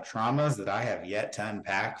lot of traumas that I have yet to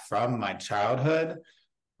unpack from my childhood,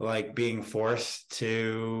 like being forced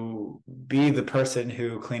to be the person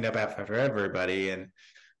who cleaned up after everybody. And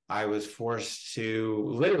I was forced to,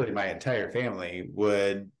 literally, my entire family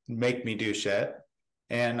would make me do shit.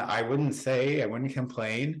 And I wouldn't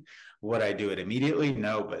complain. Would I do it immediately?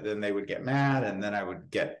 No, but then they would get mad, and then I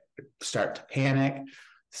would start to panic.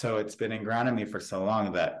 So it's been ingrained in me for so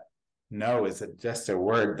long that no is just a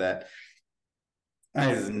word that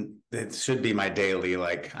it should be my daily,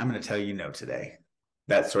 like, I'm going to tell you no today.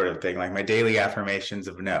 That sort of thing, like my daily affirmations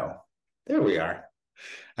of no. There we are.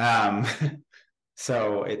 Um,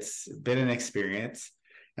 so it's been an experience,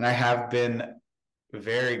 and I have been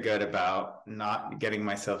very good about not getting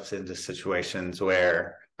myself into situations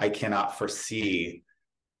where I cannot foresee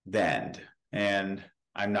the end. And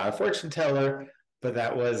I'm not a fortune teller, but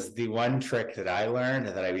that was the one trick that I learned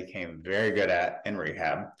that I became very good at in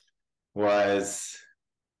rehab was,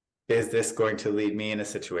 is this going to lead me in a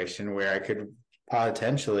situation where I could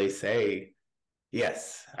potentially say,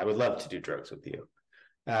 yes, I would love to do drugs with you.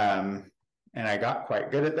 And I got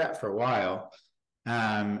quite good at that for a while,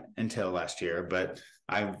 until last year. But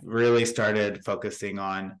I've really started focusing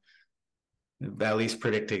on at least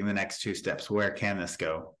predicting the next two steps. Where can this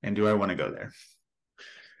go? And do I want to go there?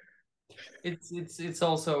 It's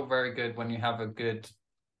also very good when you have a good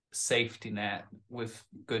safety net with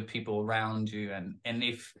good people around you, and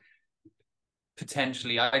if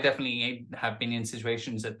potentially, I definitely have been in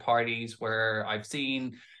situations at parties where I've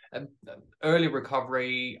seen early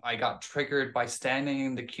recovery. I got triggered by standing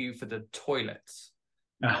in the queue for the toilets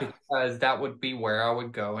because that would be where I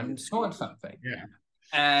would go and snort something. Yeah.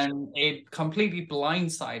 And it completely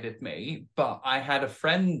blindsided me, but I had a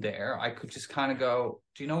friend there. I could just kind of go,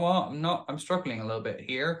 do you know what? I'm struggling a little bit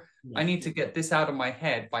here. I need to get this out of my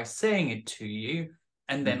head by saying it to you,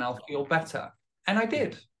 and then I'll feel better. And I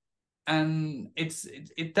did. And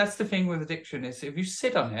that's the thing with addiction, is if you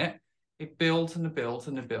sit on it, it builds and it builds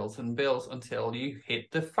and it builds and builds until you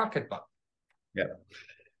hit the fuck it button.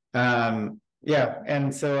 Yeah. Yeah.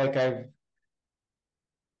 And so, like,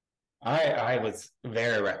 I was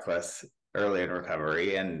very reckless early in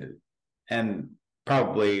recovery, and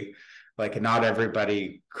probably, like, not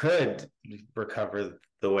everybody could recover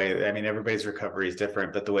the way, I mean, everybody's recovery is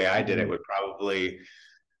different, but the way I did it would probably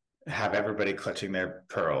have everybody clutching their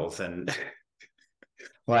pearls and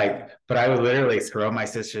like, but I would literally throw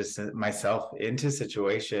myself into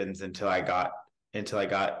situations until I got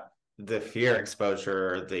the fear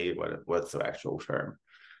exposure, or what's the actual term?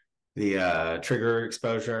 The trigger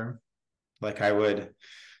exposure. Like, I would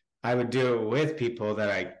do it with people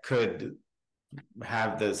that I could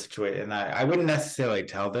have those situations, and I wouldn't necessarily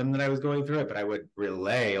tell them that I was going through it, but I would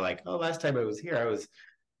relay, like, oh, last time I was here, I was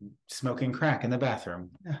smoking crack in the bathroom.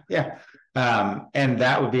 Yeah. And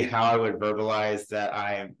that would be how I would verbalize that.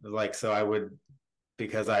 I like, so I would,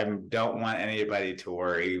 because I don't want anybody to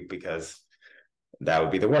worry, because that would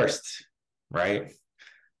be the worst, right?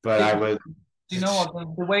 But I would. You know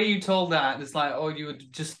what? The way you told that is like, oh, you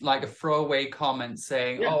would just like a throwaway comment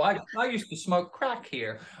saying, yeah. Oh, I used to smoke crack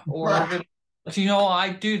here. Or, you know, I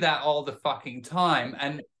do that all the fucking time.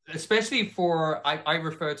 And especially for I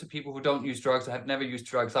refer to people who don't use drugs. I have never used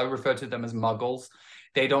drugs. I refer to them as muggles.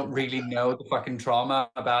 They don't really know the fucking trauma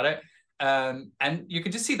about it. And you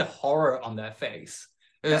could just see the horror on their face.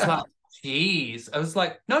 It was like, geez. I was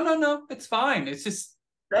like, no, no, no, it's fine. It's just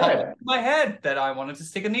popped Right. in my head that I wanted to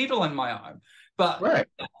stick a needle in my arm. But Right.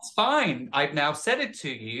 that's fine. I've now said it to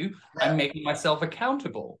you. I'm Yeah. making myself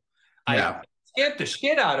accountable. I Yeah. scared the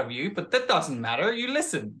shit out of you, but that doesn't matter. You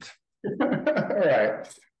listened. Right.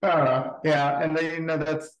 Yeah, and then,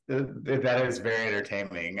 that is very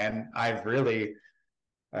entertaining, and I've really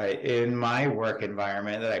in my work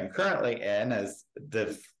environment that I'm currently in as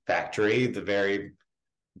the factory, the very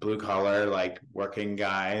blue collar like working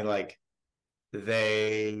guy, like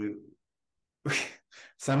they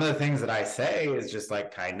some of the things that I say is just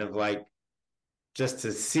like kind of like just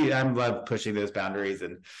to see. I love pushing those boundaries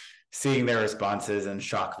and seeing their responses and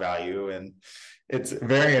shock value, and it's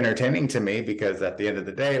very entertaining to me because at the end of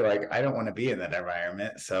the day, like I don't want to be in that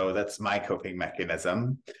environment, so that's my coping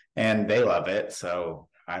mechanism, and they love it, so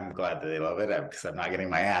I'm glad that they love it because I'm not getting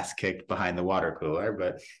my ass kicked behind the water cooler,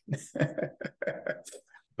 but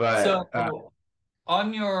So but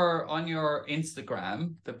on your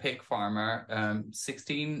Instagram, the pig farmer,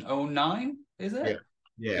 1609, is yeah, it?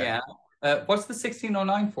 yeah. Yeah. What's the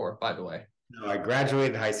 1609 for, by the way? No, I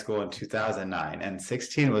graduated high school in 2009, and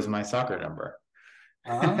 16 was my soccer number.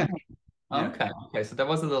 Oh, Yeah, okay. Okay. So there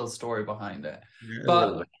was a little story behind it. yeah, a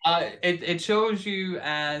little But bit. it shows you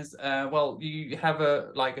as well, you have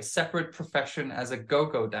a separate profession as a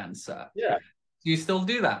go-go dancer. Yeah. Do you still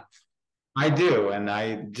do that? I do, and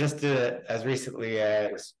I just did it as recently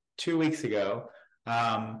as 2 weeks ago.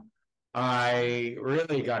 Um, I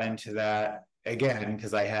really got into that again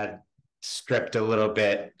because I had stripped a little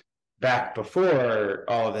bit back before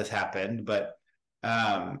all of this happened, but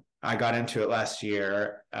I got into it last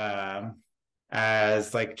year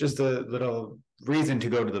as like just a little reason to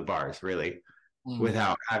go to the bars, really, Mm.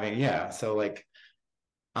 without having, yeah. So like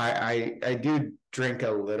I do drink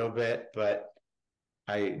a little bit, but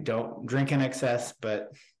I don't drink in excess,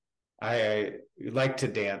 but I like to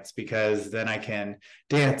dance because then I can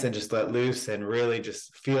dance and just let loose and really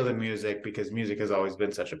just feel the music because music has always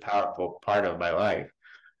been such a powerful part of my life.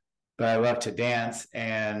 But I love to dance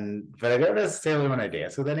but I don't necessarily want to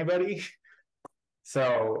dance with anybody.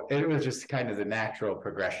 So it was just kind of the natural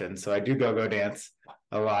progression. So I do go dance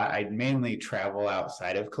a lot. I mainly travel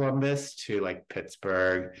outside of Columbus to like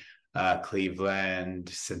Pittsburgh, Cleveland,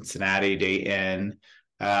 Cincinnati, Dayton.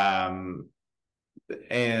 Um,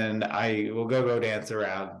 and I will go dance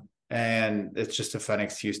around, and it's just a fun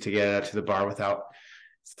excuse to get out to the bar without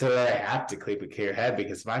so that I have to keep a clear head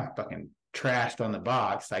because if I'm fucking trashed on the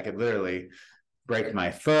box, I could literally break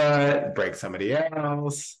my foot, break somebody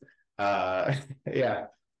else. Uh, yeah,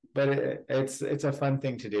 but it's a fun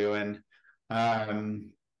thing to do, and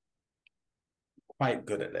um, quite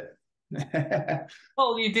good at it.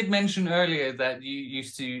 Well, you did mention earlier that you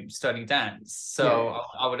used to study dance, Yeah, so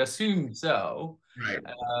I would assume so. right.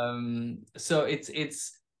 So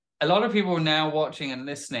it's a lot of people now watching and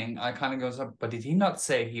listening. I kind of goes up, but did he not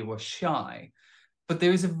say he was shy? But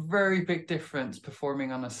there is a very big difference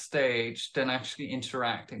performing on a stage than actually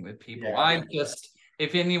interacting with people. Yeah. I just,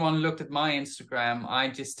 if anyone looked at my Instagram, I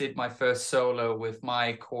just did my first solo with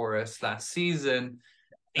my chorus last season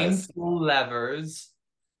in Yes. full levers.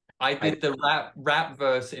 I I, did the rap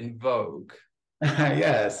verse in Vogue.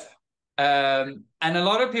 yes. And a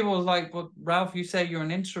lot of people was like, well, Ralph, you say you're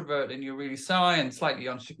an introvert and you're really shy and slightly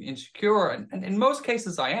insecure. And in most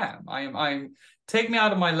cases I am. I'm take me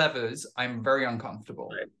out of my levers, I'm very uncomfortable.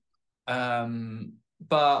 Right.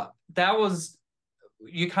 But that was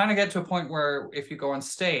you kind of get to a point where if you go on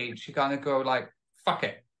stage, you kind of go like, fuck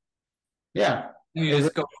it. Yeah. You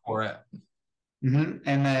just go for it. And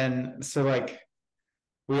then so like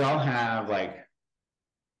we all have like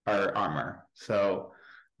our armor. So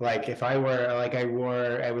like if I were like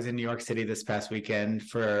I was in New York City this past weekend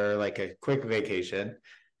for like a quick vacation,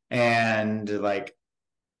 and like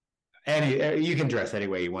you can dress any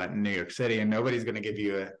way you want in New York City and nobody's going to give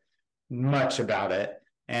you much about it.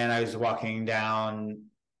 And I was walking down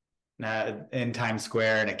in Times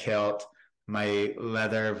Square in a kilt, my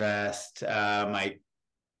leather vest, my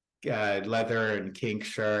leather and kink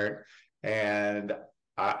shirt, and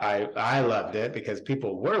I loved it because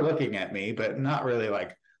people were looking at me, but not really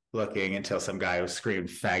like looking until some guy was screamed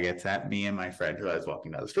faggots at me and my friend who I was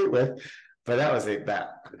walking down the street with. But that was it. That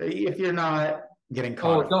if you're not getting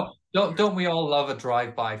Oh, caught, don't we all love a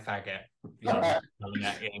drive-by faggot? You know, yeah, yelling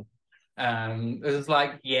at you. It was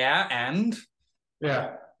like, yeah, and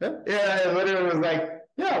yeah, I literally was like,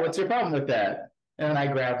 yeah, what's your problem with that? And I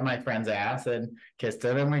grabbed my friend's ass and kissed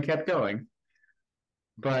it, and we kept going.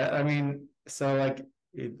 But I mean, so like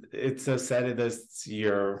it's so sad that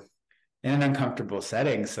you're in an uncomfortable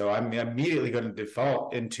setting. So I'm immediately going to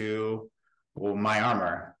default into, well, my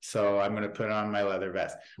armor. So I'm going to put on my leather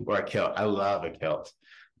vest or a kilt. I love a kilt.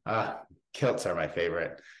 Uh, Kilts are my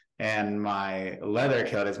favorite. And my leather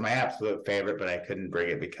kilt is my absolute favorite, but I couldn't bring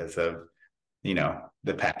it because of,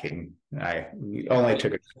 the packing. I only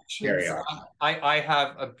took a carry on. I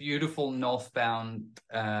have a beautiful northbound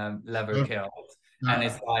leather kilt, and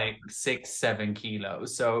it's like 6-7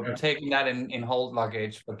 kilos. So taking that in hold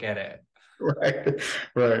luggage, forget it. Right,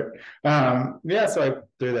 right. Yeah, so I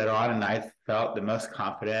threw that on and I felt the most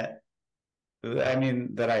confident. I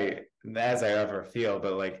mean, as I ever feel,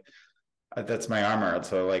 but like that's my armor.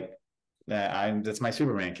 So like that's my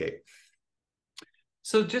Superman cape.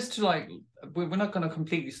 So just to like, we're not going to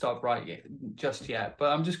completely stop right yet, just yet,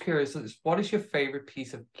 but I'm just curious, what is your favorite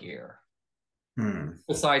piece of gear?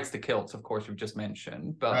 Besides the kilts, of course, you've just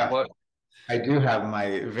mentioned, but what? I do have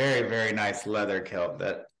my very, very nice leather kilt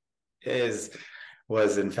that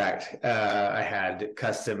was in fact, I had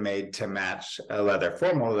custom made to match a leather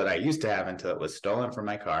formal that I used to have until it was stolen from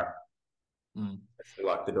my car. I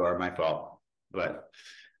locked the door, my fault. But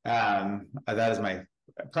that is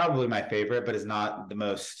probably my favorite, but is not the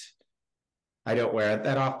most. I don't wear it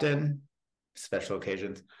that often, special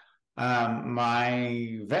occasions.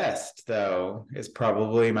 My vest, though, is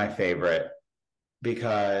probably my favorite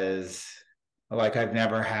because, like, I've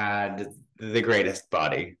never had the greatest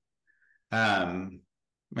body. And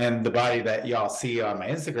the body that y'all see on my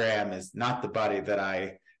Instagram is not the body that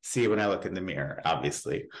I see when I look in the mirror,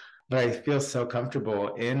 obviously. But I feel so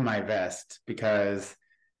comfortable in my vest because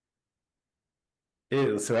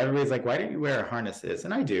so everybody's like, why don't you wear harnesses?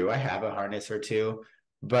 And I do. I have a harness or two,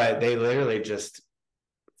 but they literally just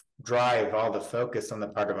drive all the focus on the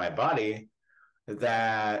part of my body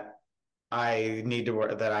that I need to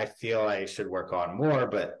work, that I feel I should work on more,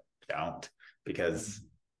 but don't because.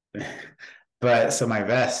 But so my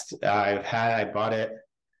vest, I bought it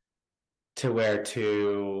to wear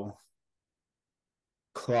to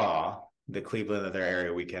Claw, the Cleveland Leather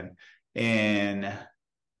Area weekend, in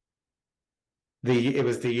it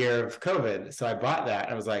was the year of COVID. So I bought that.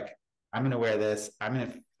 I was like, I'm gonna wear this. I'm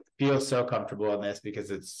gonna feel so comfortable in this because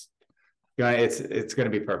it's gonna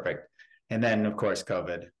be perfect. And then of course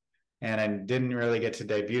COVID. And I didn't really get to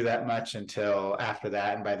debut that much until after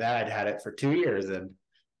that. And by that I'd had it for 2 years. And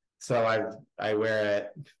so I wear it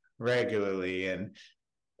regularly. And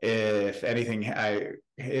if anything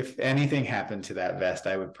happened to that vest,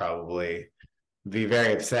 I would probably be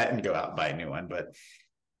very upset and go out and buy a new one. But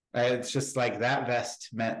it's just like that vest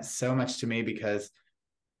meant so much to me because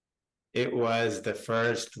it was the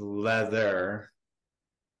first leather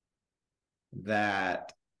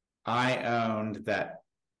that I owned that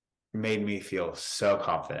made me feel so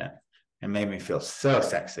confident and made me feel so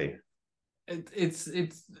sexy. It's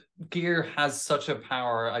gear has such a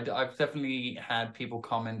power. I've definitely had people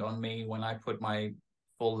comment on me when I put my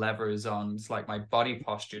full levers on. It's like my body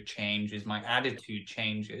posture changes, my attitude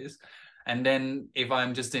changes. And then if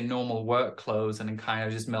I'm just in normal work clothes and kind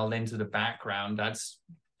of just meld into the background, that's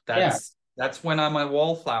when I'm a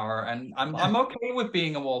wallflower. And I'm okay with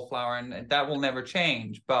being a wallflower, and that will never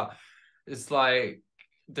change. But it's like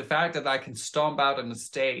the fact that I can stomp out on the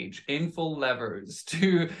stage in full levers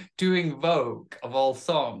to doing Vogue of all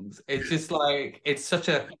songs, it's just like it's such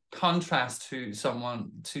a contrast to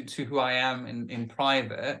someone to who I am in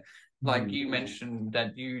private. Like you mentioned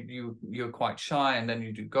that you're quite shy and then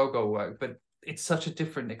you do go-go work, but it's such a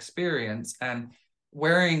different experience. And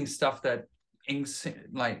wearing stuff that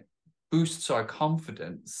like boosts our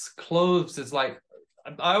confidence, clothes is like,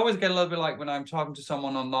 I always get a little bit like when I'm talking to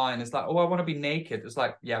someone online, it's like, oh, I want to be naked. It's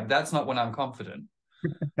like, yeah, that's not when I'm confident.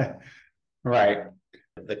 Right.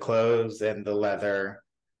 The clothes and the leather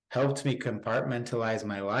helped me compartmentalize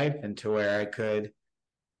my life into where I could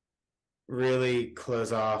really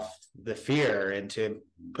close off the fear and to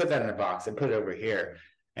put that in a box and put it over here.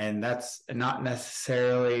 And that's not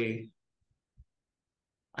necessarily,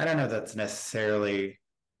 I don't know, that's necessarily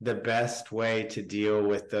the best way to deal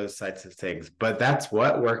with those types of things, but that's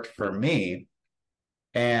what worked for me.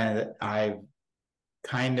 And I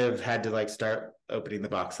kind of had to like start opening the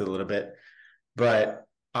box a little bit, but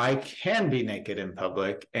I can be naked in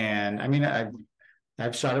public. And I mean,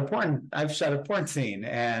 I've shot a porn scene,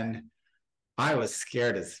 and I was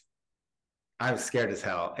scared as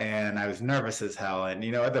hell, and I was nervous as hell. And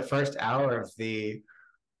the first hour of the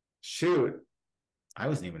shoot, I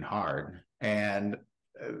wasn't even hard, and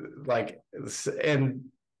like, and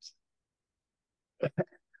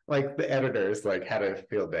like the editors like had a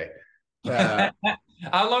field day. Uh,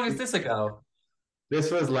 How long is this ago? this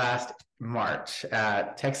was last March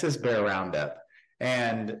at Texas Bear Roundup.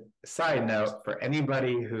 And side note, for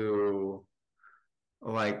anybody who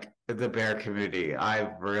like the bear community,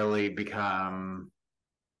 I've really become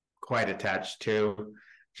quite attached to,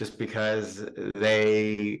 just because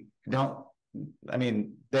they don't, I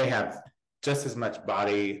mean, they have just as much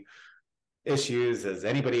body issues as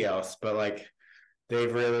anybody else, but like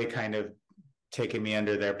they've really kind of taken me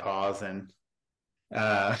under their paws and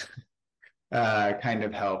uh kind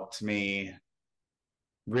of helped me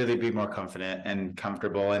really be more confident and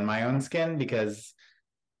comfortable in my own skin, because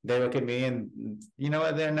they look at me and you know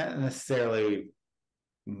what, they're not necessarily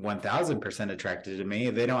 1000% attracted to me.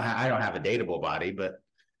 They don't I don't have a dateable body, but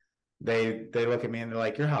they look at me and they're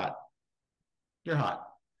like, you're hot, you're hot,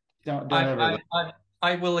 don't ever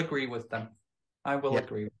I will agree with them. I will yeah,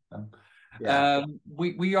 agree with them. yeah.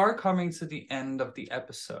 We are coming to the end of the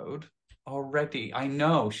episode already. I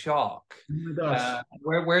know, shock. Oh my gosh.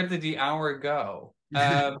 Where did the hour go?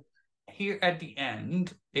 Here at the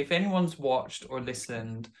end, if anyone's watched or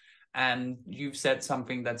listened and you've said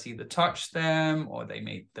something that's either touched them or they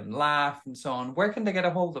made them laugh and so on, where can they get a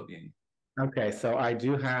hold of you? Okay, so I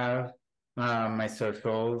do have my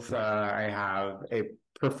socials. I have a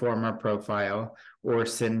performer profile,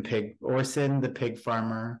 Orson the Pig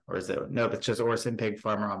Farmer, or is it no? It's just Orson Pig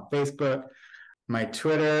Farmer on Facebook. My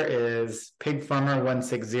Twitter is Pig Farmer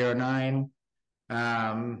 1609,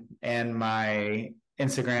 and my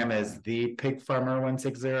Instagram is the Pig Farmer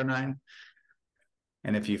 1609.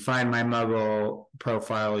 And if you find my Muggle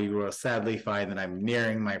profile, you will sadly find that I'm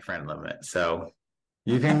nearing my friend limit. So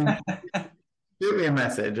you can shoot me a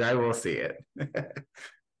message. I will see it.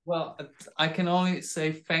 Well, I can only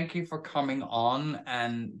say thank you for coming on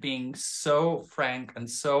and being so frank and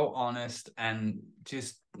so honest and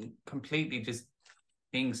just completely just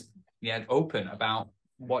being open about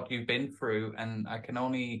what you've been through. And I can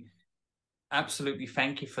only absolutely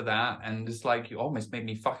thank you for that. And it's like you almost made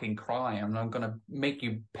me fucking cry. I'm not gonna make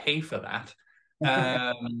you pay for that.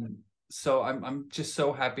 So I'm just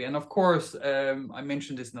so happy. And of course, I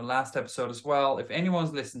mentioned this in the last episode as well. If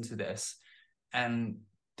anyone's listened to this and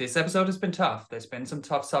this episode has been tough, there's been some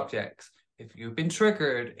tough subjects. If you've been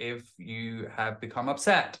triggered, if you have become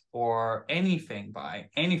upset or anything by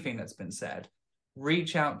anything that's been said,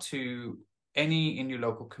 reach out to any in your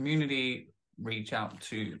local community, reach out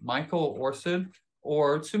to Micheal, Orson,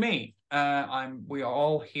 or to me. We are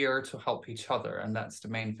all here to help each other, and that's the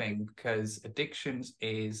main thing, because addictions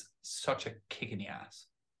is such a kick in the ass.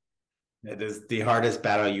 It is the hardest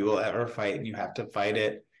battle you will ever fight, and you have to fight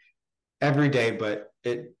it every day, but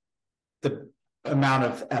the amount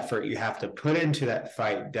of effort you have to put into that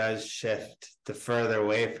fight does shift the further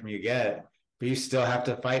away from you get, but you still have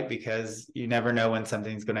to fight, because you never know when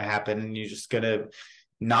something's going to happen, and you're just going to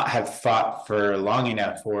not have fought for long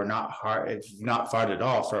enough, or if you've not fought at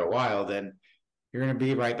all for a while, then you're going to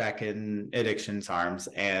be right back in addiction's arms,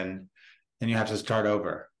 and then you have to start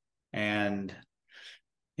over. And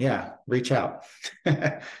yeah, reach out.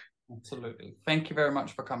 Absolutely. Thank you very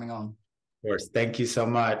much for coming on. Of course. Thank you so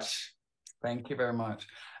much. Thank you very much.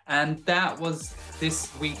 And that was this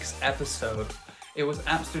week's episode. It was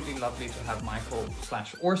absolutely lovely to have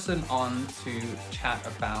Micheal/Orson on to chat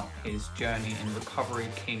about his journey in recovery,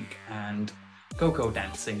 kink, and go-go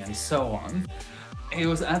dancing and so on. It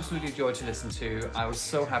was absolutely a joy to listen to. I was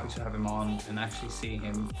so happy to have him on and actually see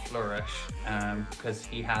him flourish, because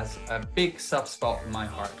he has a big soft spot in my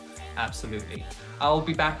heart. Absolutely. I'll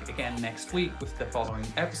be back again next week with the following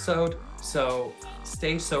episode. So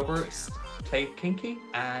stay sober, stay kinky,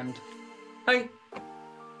 and bye.